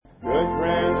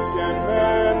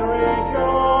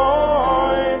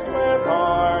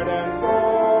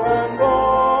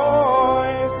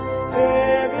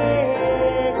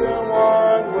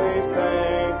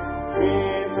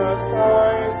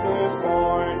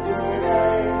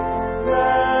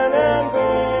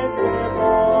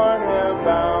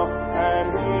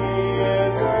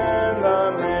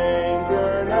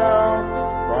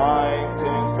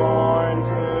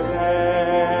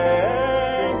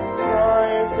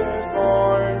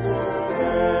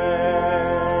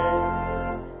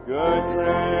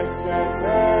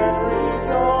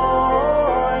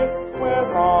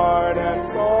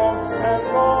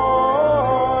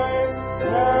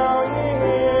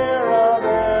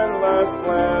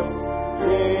restless.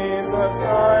 Jesus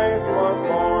Christ was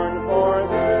born for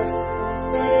this.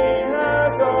 He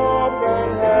has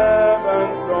opened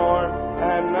heaven's door,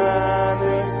 and man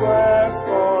is blessed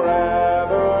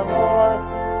forevermore.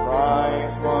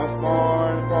 Christ was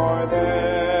born for this.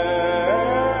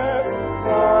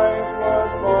 Christ was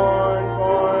born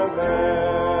for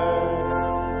this.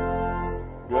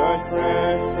 Good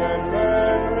Christian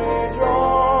men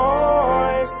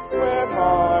rejoice with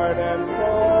heart and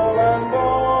soul and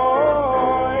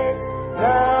voice.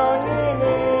 Now ye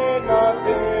need not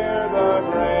fear the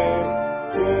grave.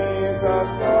 Jesus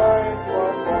Christ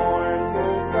was born to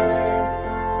save.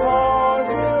 Calls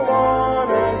you one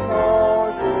and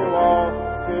calls you all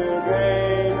to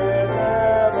gain His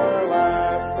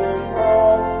everlasting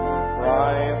call.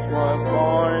 Christ was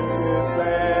born to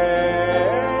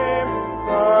save.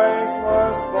 Christ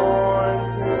was born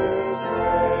to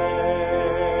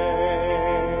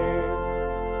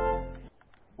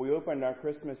save. We opened our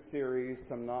Christmas series,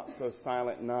 Some Not So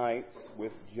Silent Nights,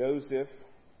 with Joseph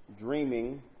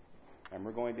dreaming, and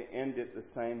we're going to end it the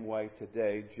same way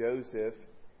today. Joseph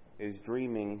is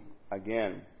dreaming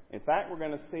again. In fact, we're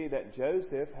going to see that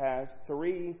Joseph has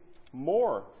 3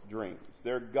 more dreams.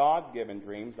 They're God-given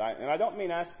dreams, and I don't mean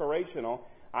aspirational.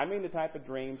 I mean the type of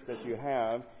dreams that you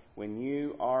have when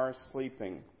you are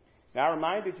sleeping. Now, I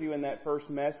reminded you in that first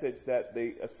message that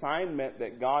the assignment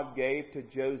that God gave to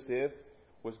Joseph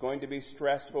was going to be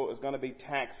stressful, it was going to be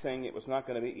taxing, it was not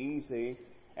going to be easy.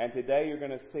 And today you're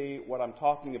going to see what I'm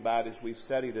talking about as we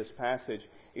study this passage.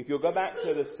 If you'll go back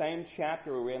to the same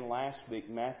chapter we were in last week,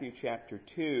 Matthew chapter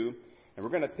 2, and we're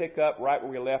going to pick up right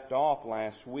where we left off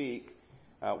last week.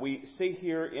 We see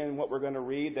here in what we're going to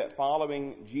read that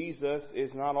following Jesus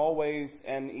is not always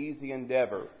an easy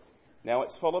endeavor. Now,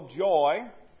 it's full of joy,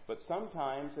 but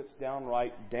sometimes it's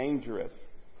downright dangerous.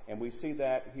 And we see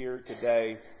that here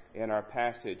today in our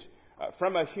passage.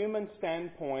 From a human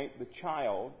standpoint, the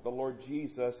child, the Lord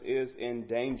Jesus, is in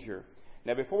danger.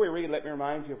 Now, before we read, let me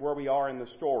remind you of where we are in the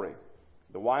story.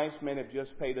 The wise men have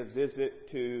just paid a visit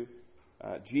to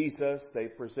Jesus. They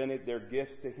presented their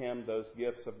gifts to Him, those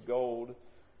gifts of gold,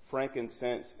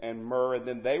 frankincense, and myrrh. And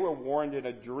then they were warned in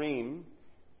a dream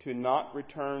to not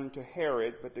return to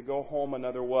Herod, but to go home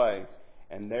another way.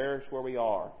 And there's where we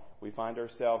are. We find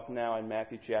ourselves now in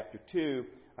Matthew chapter 2,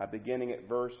 beginning at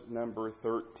verse number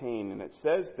 13. And it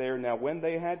says there, Now when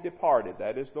they had departed,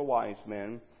 that is the wise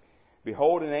men,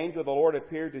 behold, an angel of the Lord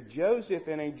appeared to Joseph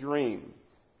in a dream,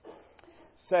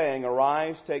 saying,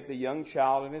 Arise, take the young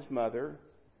child and his mother,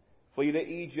 flee to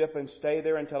Egypt, and stay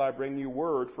there until I bring you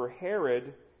word, for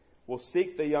Herod will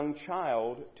seek the young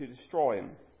child to destroy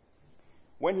him.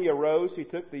 When he arose, he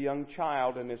took the young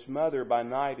child and his mother by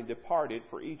night and departed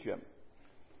for Egypt,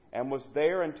 and was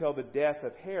there until the death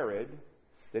of Herod,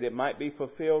 that it might be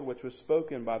fulfilled which was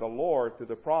spoken by the Lord through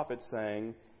the prophet,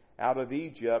 saying, Out of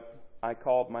Egypt I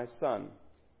called my son.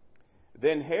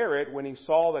 Then Herod, when he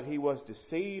saw that he was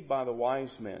deceived by the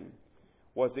wise men,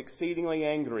 was exceedingly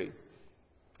angry,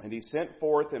 and he sent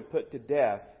forth and put to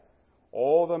death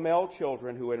all the male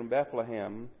children who were in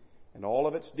Bethlehem and all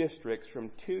of its districts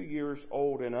from 2 years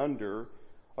old and under,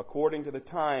 according to the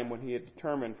time when he had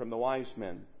determined from the wise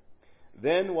men.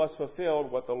 Then was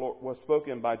fulfilled what the Lord was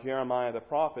spoken by Jeremiah the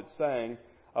prophet, saying,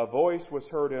 A voice was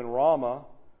heard in Ramah,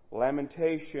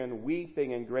 lamentation,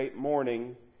 weeping, and great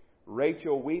mourning,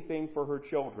 Rachel weeping for her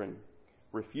children,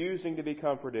 refusing to be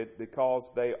comforted because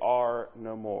they are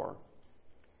no more.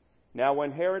 Now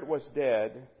when Herod was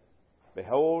dead,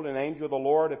 behold, an angel of the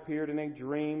Lord appeared in a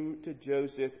dream to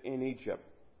Joseph in Egypt,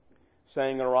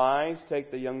 saying, Arise,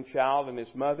 take the young child and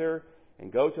his mother,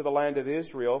 and go to the land of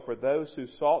Israel, for those who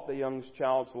sought the young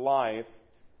child's life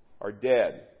are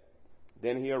dead.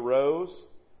 Then he arose,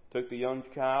 took the young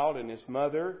child and his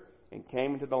mother, and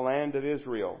came into the land of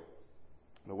Israel.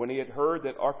 But when he had heard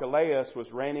that Archelaus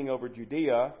was reigning over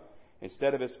Judea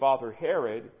instead of his father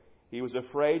Herod, he was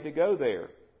afraid to go there.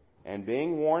 And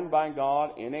being warned by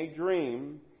God in a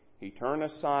dream, he turned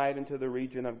aside into the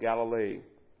region of Galilee.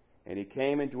 And he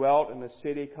came and dwelt in a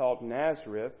city called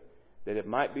Nazareth, that it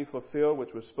might be fulfilled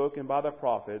which was spoken by the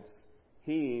prophets,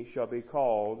 He shall be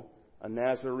called a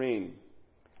Nazarene.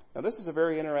 Now this is a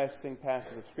very interesting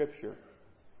passage of Scripture.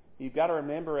 You've got to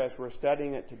remember as we're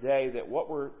studying it today that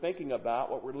what we're thinking about,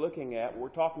 what we're looking at, what we're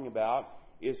talking about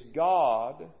is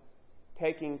God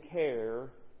taking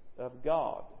care of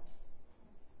God.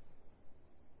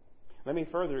 Let me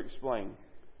further explain.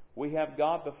 We have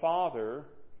God the Father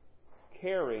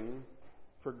caring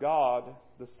for God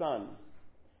the Son,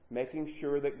 making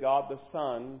sure that God the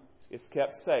Son is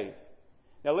kept safe.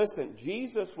 Now listen,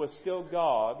 Jesus was still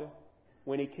God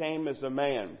when He came as a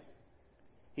man.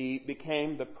 He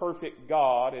became the perfect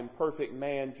God and perfect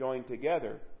man joined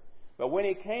together. But when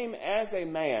He came as a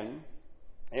man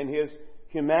in His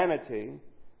humanity,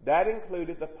 that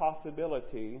included the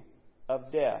possibility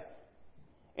of death.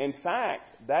 In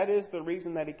fact, that is the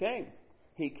reason that He came.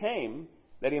 He came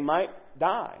that He might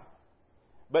die.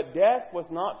 But death was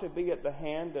not to be at the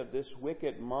hand of this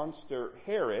wicked monster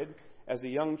Herod as a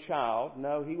young child.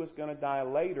 No, He was going to die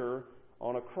later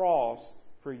on a cross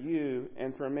for you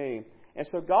and for me. And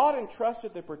so God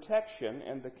entrusted the protection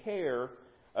and the care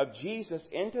of Jesus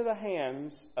into the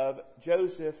hands of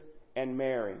Joseph and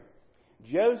Mary.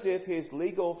 Joseph, his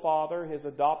legal father, his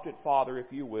adopted father, if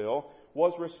you will,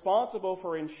 was responsible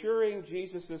for ensuring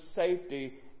Jesus'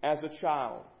 safety as a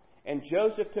child. And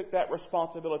Joseph took that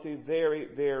responsibility very,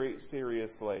 very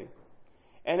seriously.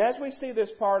 And as we see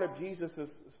this part of Jesus'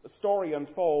 story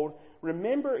unfold,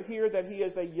 remember here that he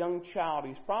is a young child.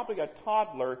 He's probably a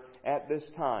toddler at this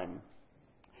time.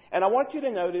 And I want you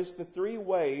to notice the three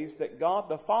ways that God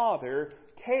the Father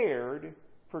cared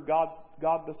for God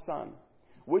the Son.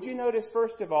 Would you notice,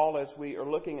 first of all, as we are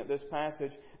looking at this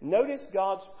passage, notice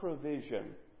God's provision.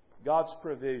 God's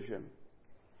provision.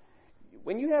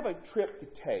 When you have a trip to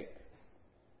take,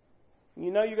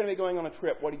 you know you're going to be going on a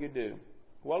trip, what do?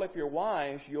 Well, if you're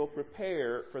wise, you'll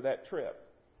prepare for that trip.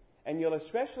 And you'll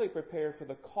especially prepare for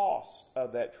the cost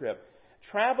of that trip.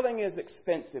 Traveling is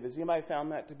expensive. Has anybody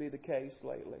found that to be the case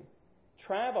lately?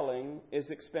 Traveling is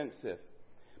expensive.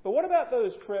 But what about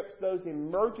those trips, those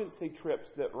emergency trips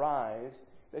that rise,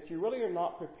 that you really are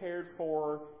not prepared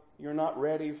for, you're not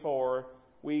ready for?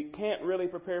 We can't really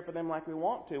prepare for them like we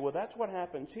want to. Well, that's what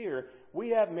happens here. We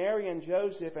have Mary and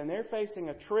Joseph, and they're facing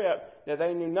a trip that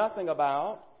they knew nothing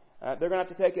about. They're going to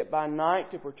have to take it by night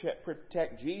to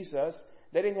protect Jesus.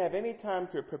 They didn't have any time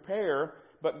to prepare,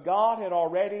 but God had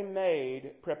already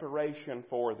made preparation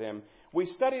for them. We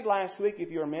studied last week, if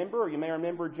you remember, or you may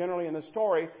remember generally in the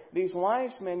story, these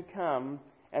wise men come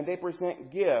and they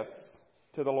present gifts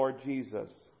to the Lord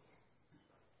Jesus.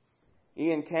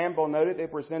 Ian Campbell noted they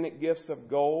presented gifts of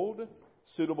gold,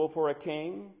 suitable for a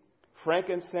king,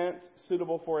 frankincense,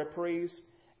 suitable for a priest,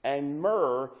 and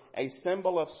myrrh, a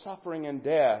symbol of suffering and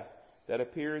death that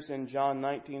appears in John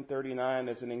 19:39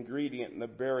 as an ingredient in the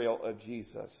burial of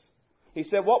Jesus. He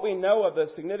said, what we know of the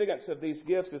significance of these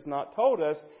gifts is not told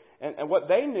us, and what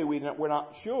they knew we're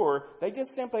not sure. They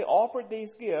just simply offered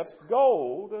these gifts,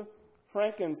 gold,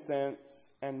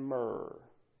 frankincense, and myrrh.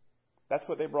 That's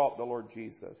what they brought the Lord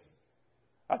Jesus.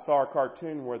 I saw a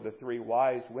cartoon where the three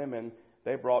wise women,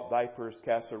 they brought diapers,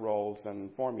 casseroles,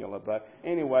 and formula. But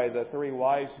anyway, the three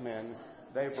wise men,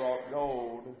 they brought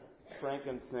gold,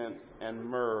 frankincense, and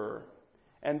myrrh.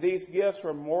 And these gifts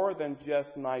were more than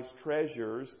just nice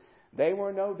treasures. They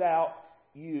were no doubt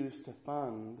used to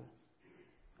fund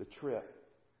the trip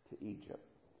to Egypt.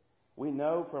 We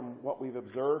know from what we've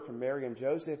observed from Mary and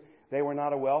Joseph, they were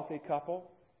not a wealthy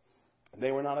couple.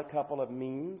 They were not a couple of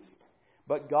means.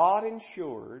 But God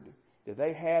ensured that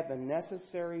they had the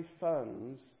necessary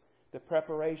funds, the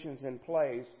preparations in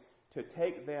place to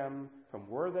take them from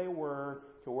where they were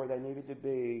to where they needed to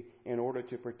be in order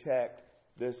to protect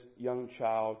this young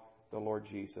child, the Lord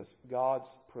Jesus. God's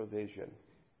provision.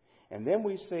 And then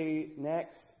we see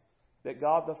next that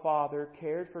God the Father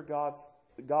cared for God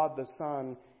the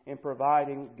Son in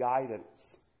providing guidance,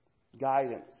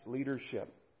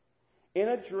 leadership. In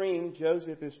a dream,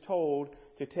 Joseph is told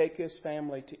to take his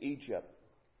family to Egypt.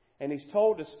 And he's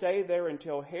told to stay there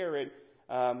until Herod,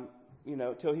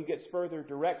 till he gets further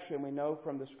direction. We know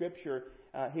from the Scripture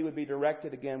he would be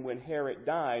directed again when Herod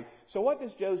died. So what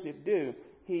does Joseph do?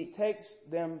 He takes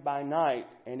them by night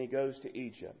and he goes to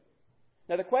Egypt.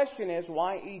 Now the question is,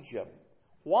 why Egypt?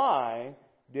 Why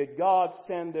did God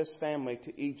send this family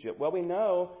to Egypt? Well, we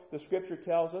know the Scripture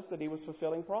tells us that he was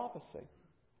fulfilling prophecy.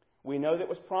 We know that it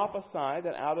was prophesied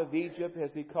that out of Egypt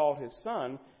has he called his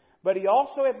son, but he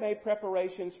also had made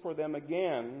preparations for them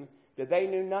again that they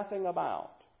knew nothing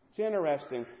about. It's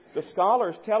interesting. The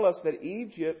scholars tell us that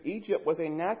Egypt was a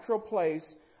natural place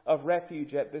of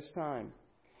refuge at this time.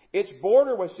 Its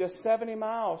border was just 70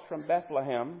 miles from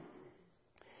Bethlehem,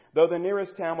 though the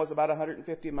nearest town was about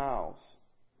 150 miles.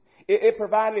 It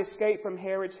provided escape from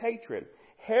Herod's hatred.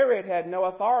 Herod had no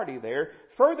authority there.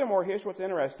 Furthermore, here's what's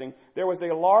interesting. There was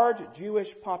a large Jewish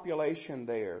population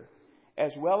there,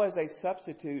 as well as a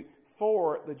substitute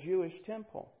for the Jewish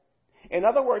temple. In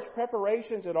other words,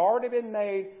 preparations had already been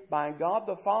made by God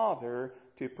the Father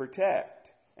to protect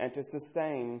and to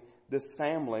sustain this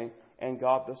family and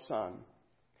God the Son.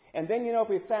 And then, if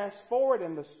we fast forward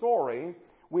in the story,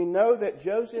 we know that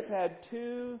Joseph had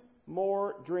two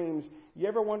more dreams. You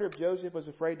ever wonder if Joseph was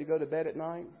afraid to go to bed at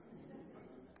night?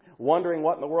 wondering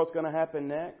what in the world's going to happen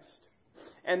next.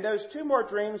 And those two more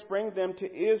dreams bring them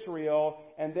to Israel,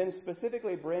 and then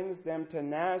specifically brings them to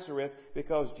Nazareth,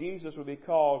 because Jesus would be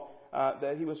called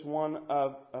that he was one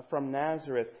from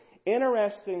Nazareth.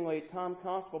 Interestingly, Tom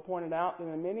Constable pointed out that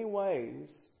in many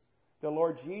ways, the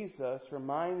Lord Jesus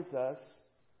reminds us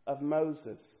of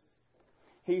Moses.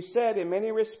 He said in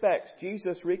many respects,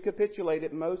 Jesus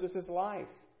recapitulated Moses' life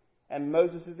and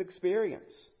Moses'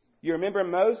 experience. You remember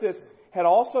Moses had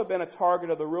also been a target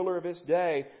of the ruler of his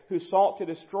day, who sought to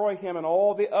destroy him and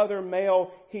all the other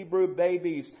male Hebrew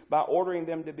babies by ordering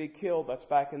them to be killed. That's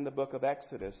back in the book of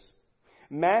Exodus.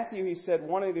 Matthew, he said,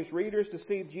 wanted his readers to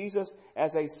see Jesus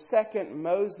as a second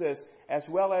Moses, as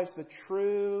well as the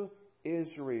true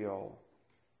Israel.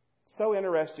 So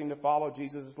interesting to follow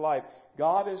Jesus' life.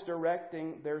 God is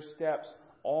directing their steps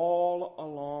all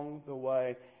along the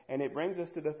way. And it brings us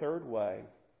to the third way,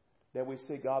 that we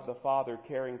see God the Father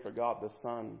caring for God the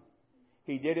Son.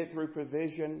 He did it through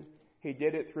provision. He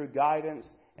did it through guidance.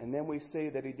 And then we see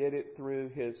that He did it through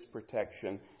His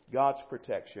protection, God's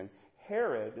protection.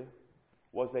 Herod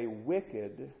was a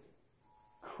wicked,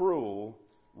 cruel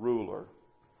ruler.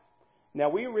 Now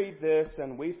we read this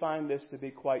and we find this to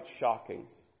be quite shocking.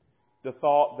 The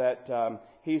thought that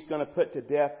he's going to put to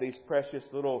death these precious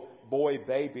little boy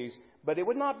babies. But it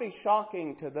would not be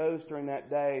shocking to those during that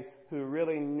day who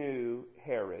really knew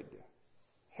Herod.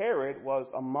 Herod was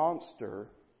a monster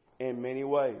in many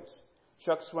ways.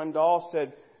 Chuck Swindoll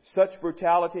said such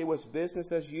brutality was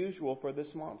business as usual for this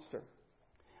monster.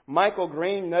 Michael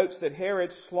Green notes that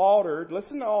Herod slaughtered,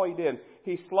 listen to all he did.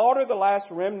 He slaughtered the last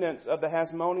remnants of the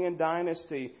Hasmonean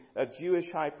dynasty of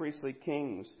Jewish high priestly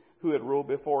kings who had ruled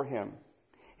before him.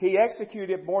 He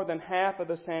executed more than half of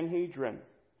the Sanhedrin.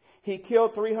 He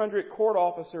killed 300 court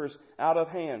officers out of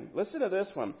hand. Listen to this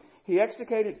one. He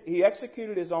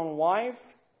executed his own wife,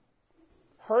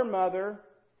 her mother,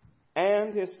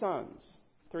 and his sons.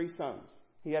 3 sons.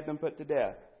 He had them put to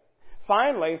death.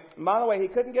 Finally, by the way, he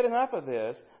couldn't get enough of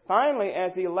this. Finally,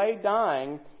 as he lay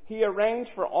dying, he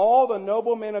arranged for all the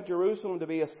noblemen of Jerusalem to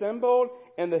be assembled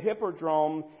in the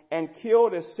hippodrome and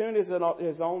killed as soon as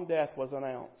his own death was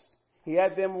announced. He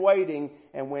had them waiting,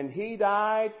 and when he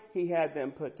died, he had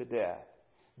them put to death.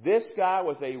 This guy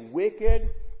was a wicked,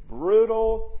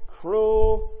 brutal,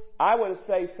 cruel, I would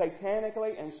say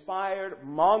satanically inspired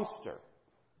monster.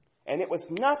 And it was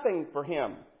nothing for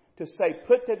him to say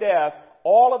put to death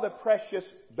all of the precious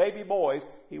baby boys.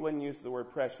 He wouldn't use the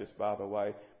word precious, by the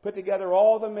way. Put together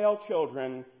all the male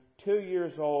children 2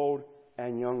 years old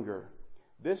and younger.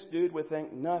 This dude would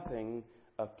think nothing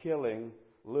of killing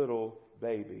little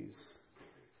babies.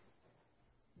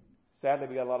 Sadly,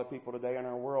 we got a lot of people today in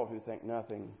our world who think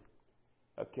nothing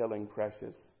of killing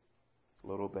precious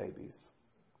little babies.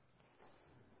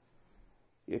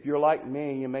 If you're like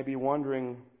me, you may be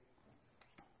wondering,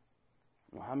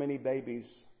 how many babies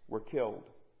were killed?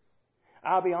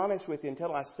 I'll be honest with you,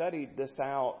 until I studied this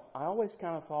out, I always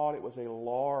kind of thought it was a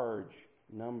large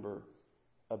number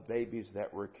of babies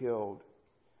that were killed.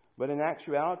 But in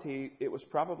actuality, it was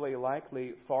probably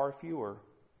likely far fewer.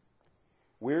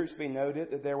 Wiersbe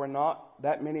noted that there were not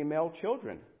that many male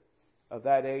children of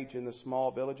that age in the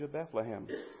small village of Bethlehem.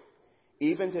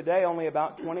 Even today, only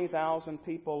about 20,000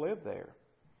 people live there.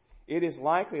 It is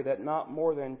likely that not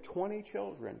more than 20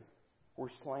 children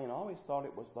were slain. I always thought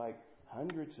it was like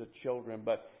hundreds of children.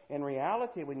 But in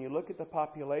reality, when you look at the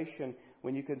population,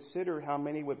 when you consider how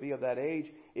many would be of that age,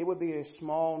 it would be a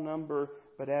small number.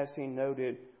 But as he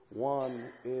noted, one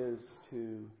is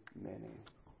too many.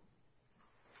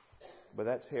 But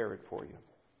that's Herod for you.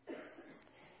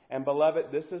 And beloved,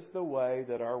 this is the way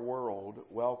that our world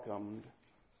welcomed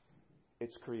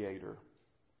its Creator.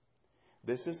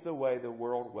 This is the way the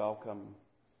world welcomed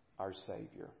our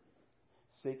Savior,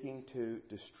 seeking to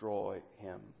destroy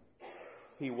Him.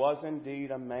 He was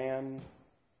indeed a man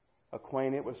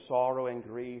acquainted with sorrow and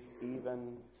grief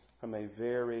even from a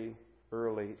very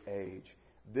early age.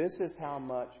 This is how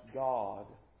much God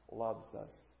loves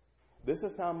us. This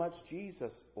is how much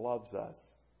Jesus loves us,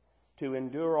 to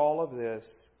endure all of this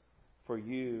for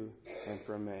you and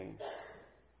for me.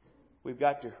 We've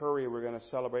got to hurry. We're going to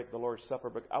celebrate the Lord's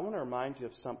Supper. But I want to remind you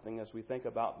of something as we think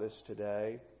about this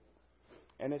today.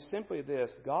 And it's simply this.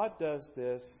 God does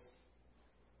this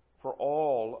for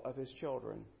all of His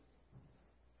children.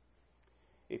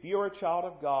 If you're a child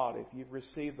of God, if you've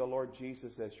received the Lord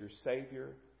Jesus as your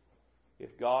Savior,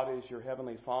 if God is your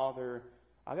Heavenly Father,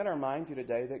 I've got to remind you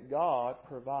today that God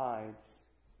provides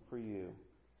for you.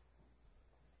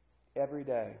 Every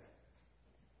day,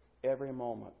 every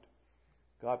moment,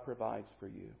 God provides for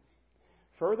you.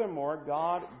 Furthermore,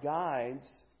 God guides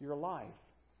your life.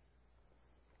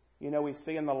 You know, we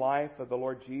see in the life of the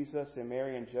Lord Jesus and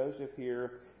Mary and Joseph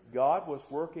here, God was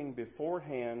working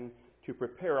beforehand to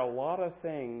prepare a lot of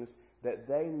things that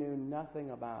they knew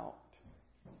nothing about.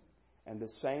 And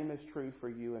the same is true for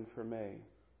you and for me.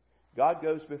 God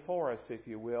goes before us, if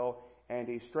you will, and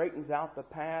He straightens out the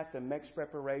path and makes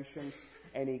preparations,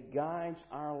 and He guides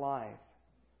our life.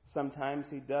 Sometimes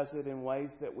He does it in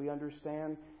ways that we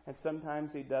understand, and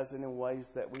sometimes He does it in ways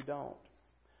that we don't.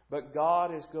 But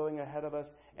God is going ahead of us,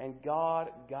 and God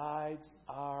guides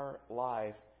our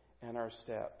life and our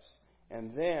steps.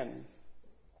 And then,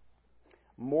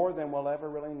 more than we'll ever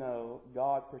really know,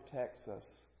 God protects us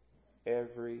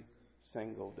every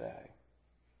single day.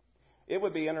 It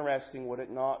would be interesting, would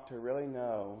it not, to really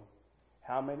know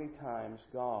how many times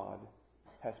God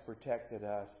has protected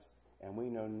us and we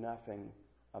know nothing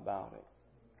about it.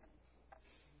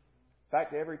 In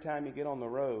fact, every time you get on the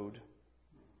road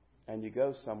and you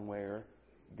go somewhere,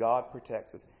 God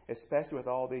protects us, especially with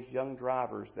all these young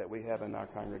drivers that we have in our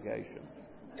congregation.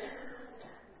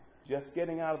 Just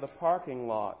getting out of the parking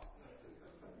lot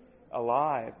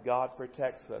alive, God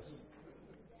protects us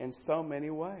in so many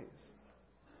ways.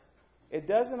 It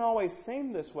doesn't always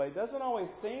seem this way. It doesn't always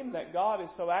seem that God is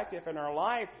so active in our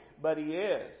life, but He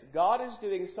is. God is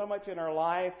doing so much in our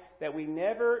life that we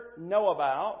never know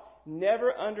about,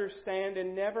 never understand,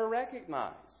 and never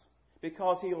recognize.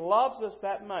 Because He loves us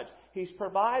that much. He's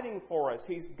providing for us.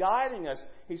 He's guiding us.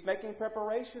 He's making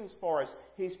preparations for us.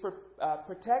 He's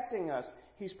protecting us.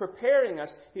 He's preparing us.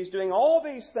 He's doing all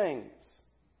these things.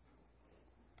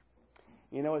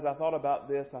 You know, as I thought about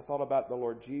this, I thought about the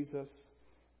Lord Jesus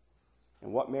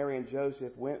and what Mary and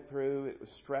Joseph went through. It was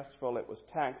stressful. It was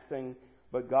taxing.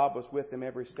 But God was with them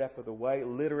every step of the way,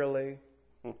 literally.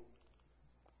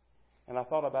 And I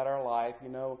thought about our life. You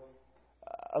know,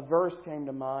 a verse came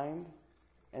to mind.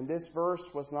 And this verse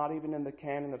was not even in the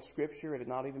canon of Scripture. It had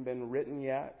not even been written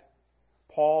yet.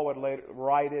 Paul would later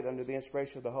write it under the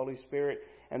inspiration of the Holy Spirit.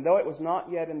 And though it was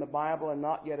not yet in the Bible and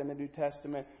not yet in the New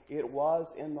Testament, it was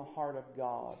in the heart of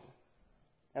God.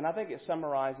 And I think it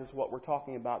summarizes what we're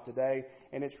talking about today.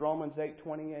 And it's Romans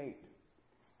 8:28,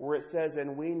 where it says,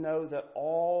 "And we know that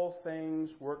all things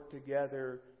work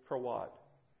together for what?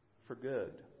 For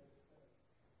good.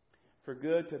 For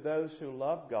good to those who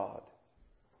love God,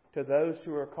 to those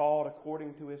who are called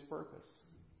according to His purpose."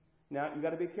 Now, you've got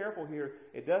to be careful here.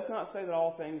 It does not say that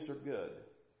all things are good.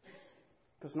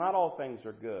 Because not all things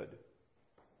are good.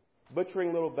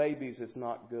 Butchering little babies is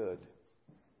not good.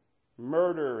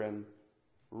 Murder and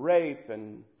rape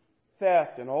and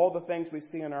theft and all the things we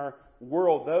see in our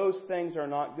world, those things are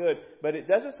not good. But it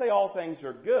doesn't say all things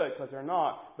are good, because they're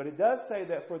not. But it does say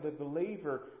that for the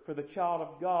believer, for the child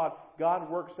of God, God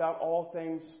works out all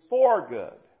things for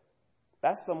good.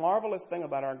 That's the marvelous thing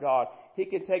about our God. He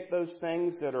can take those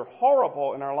things that are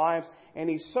horrible in our lives, and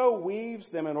He so weaves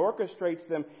them and orchestrates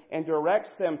them and directs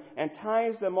them and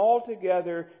ties them all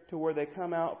together to where they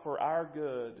come out for our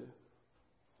good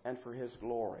and for His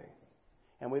glory.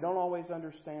 And we don't always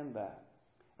understand that.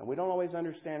 And we don't always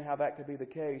understand how that could be the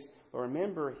case. But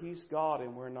remember, He's God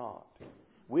and we're not.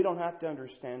 We don't have to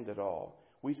understand it all.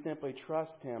 We simply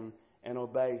trust Him and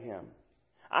obey Him.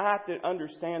 I have to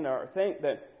understand or think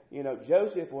that, you know,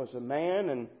 Joseph was a man,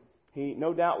 and he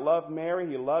no doubt loved Mary.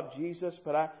 He loved Jesus.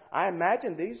 But I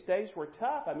imagine these days were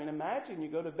tough. I mean, imagine you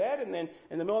go to bed, and then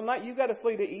in the middle of the night, you've got to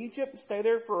flee to Egypt and stay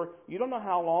there for you don't know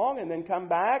how long, and then come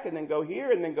back, and then go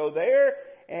here, and then go there.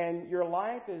 And your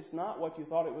life is not what you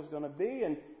thought it was going to be.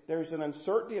 And there's an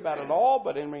uncertainty about it all.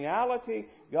 But in reality,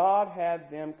 God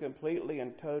had them completely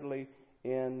and totally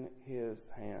in His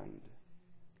hand.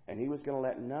 And He was going to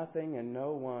let nothing and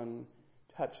no one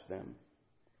touch them.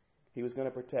 He was going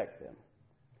to protect them.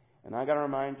 And I got to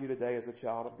remind you today, as a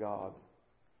child of God,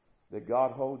 that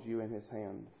God holds you in His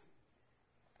hand.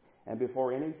 And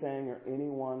before anything or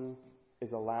anyone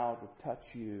is allowed to touch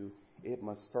you, it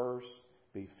must first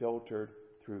be filtered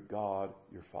through God,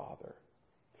 your Father.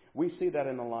 We see that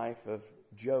in the life of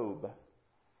Job.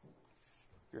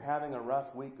 If you're having a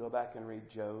rough week, go back and read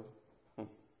Job.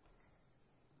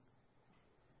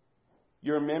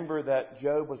 You remember that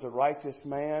Job was a righteous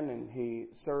man, and he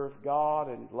served God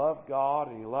and loved God,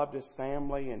 and he loved his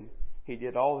family, and he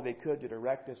did all that he could to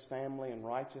direct his family in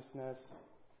righteousness.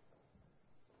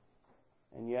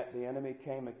 And yet the enemy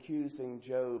came accusing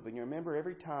Job. And you remember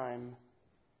every time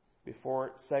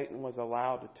before Satan was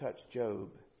allowed to touch Job,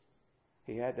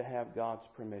 he had to have God's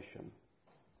permission.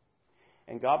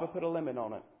 And God would put a limit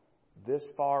on it. This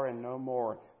far and no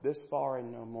more. This far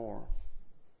and no more.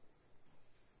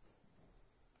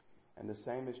 And the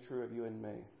same is true of you and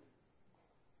me.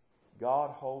 God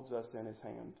holds us in His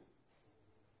hand.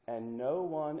 And no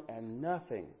one and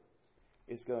nothing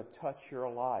is going to touch your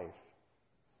life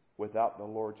without the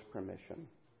Lord's permission.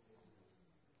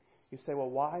 You say, well,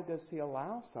 why does He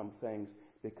allow some things?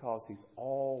 Because He's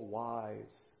all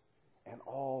wise and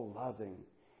all loving.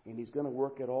 And He's going to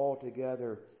work it all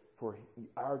together for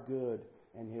our good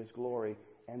and His glory.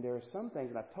 And there are some things,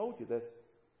 and I've told you this,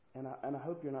 and I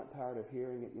hope you're not tired of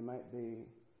hearing it. You might be,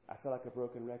 I feel like a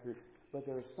broken record. But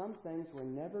there are some things we're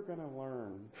never going to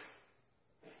learn.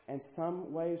 And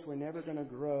some ways we're never going to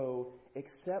grow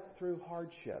except through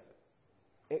hardship.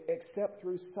 Except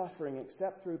through suffering,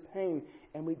 except through pain.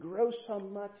 And we grow so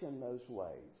much in those ways.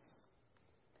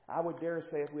 I would dare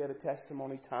say if we had a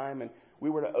testimony time and we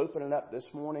were to open it up this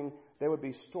morning, there would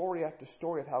be story after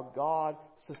story of how God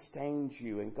sustained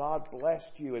you and God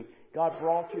blessed you and God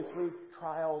brought you through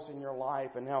trials in your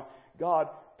life and how God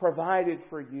provided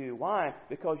for you. Why?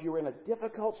 Because you were in a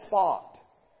difficult spot.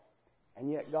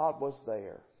 And yet God was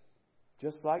there.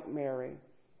 Just like Mary,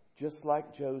 just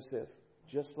like Joseph,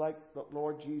 just like the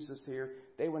Lord Jesus here.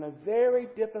 They were in a very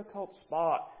difficult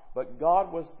spot. But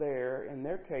God was there. In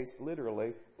their case,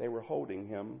 literally, they were holding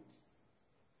Him.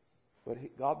 But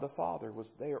God the Father was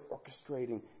there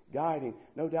orchestrating, guiding.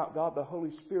 No doubt God the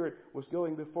Holy Spirit was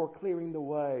going before, clearing the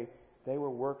way. They were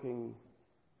working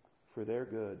for their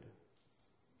good,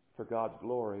 for God's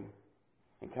glory.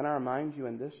 And can I remind you,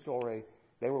 in this story,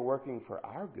 they were working for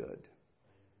our good.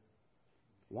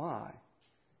 Why?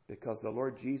 Because the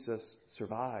Lord Jesus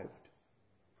survived,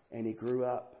 and He grew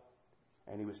up,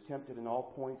 and He was tempted in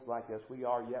all points like as we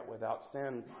are, yet without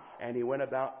sin. And He went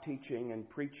about teaching and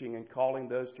preaching and calling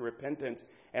those to repentance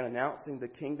and announcing the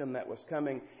kingdom that was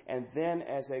coming. And then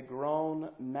as a grown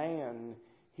man,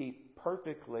 He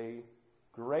perfectly,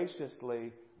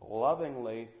 graciously,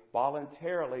 lovingly,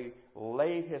 voluntarily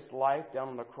laid His life down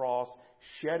on the cross,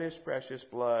 shed His precious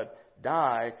blood,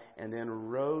 died, and then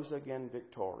rose again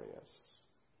victorious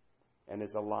and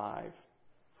is alive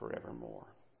forevermore.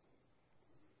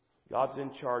 God's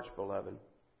in charge, beloved.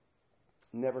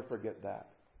 Never forget that.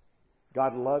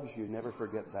 God loves you. Never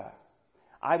forget that.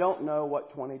 I don't know what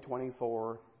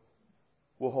 2024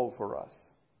 will hold for us.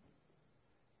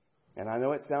 And I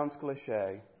know it sounds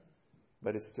cliche,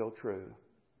 but it's still true.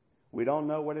 We don't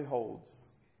know what it holds,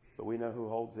 but we know who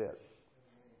holds it.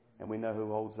 And we know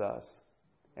who holds us.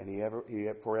 And He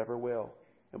forever will.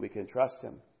 And we can trust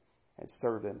Him and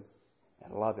serve Him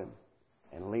and love Him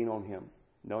and lean on Him,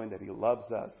 knowing that He loves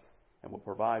us and will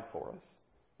provide for us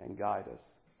and guide us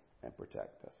and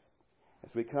protect us.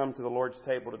 As we come to the Lord's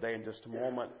table today in just a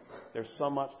moment, there's so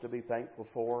much to be thankful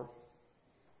for.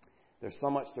 There's so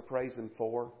much to praise Him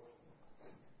for.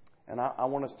 And I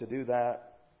want us to do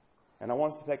that. And I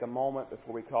want us to take a moment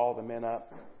before we call the men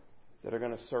up that are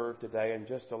going to serve today and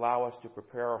just allow us to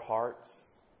prepare our hearts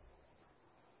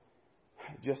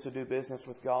just to do business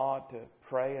with God, to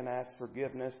pray and ask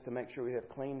forgiveness, to make sure we have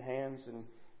clean hands and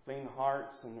clean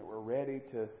hearts and that we're ready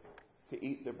to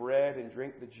eat the bread and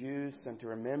drink the juice and to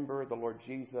remember the Lord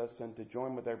Jesus and to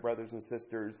join with our brothers and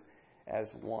sisters as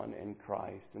one in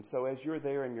Christ. And so as you're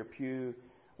there in your pew,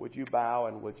 would you bow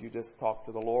and would you just talk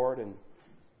to the Lord and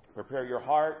prepare your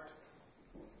heart,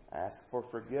 ask for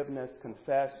forgiveness,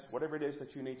 confess, whatever it is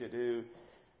that you need to do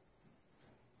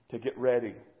to get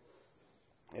ready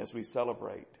as we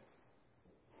celebrate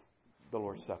the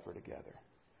Lord's Supper together.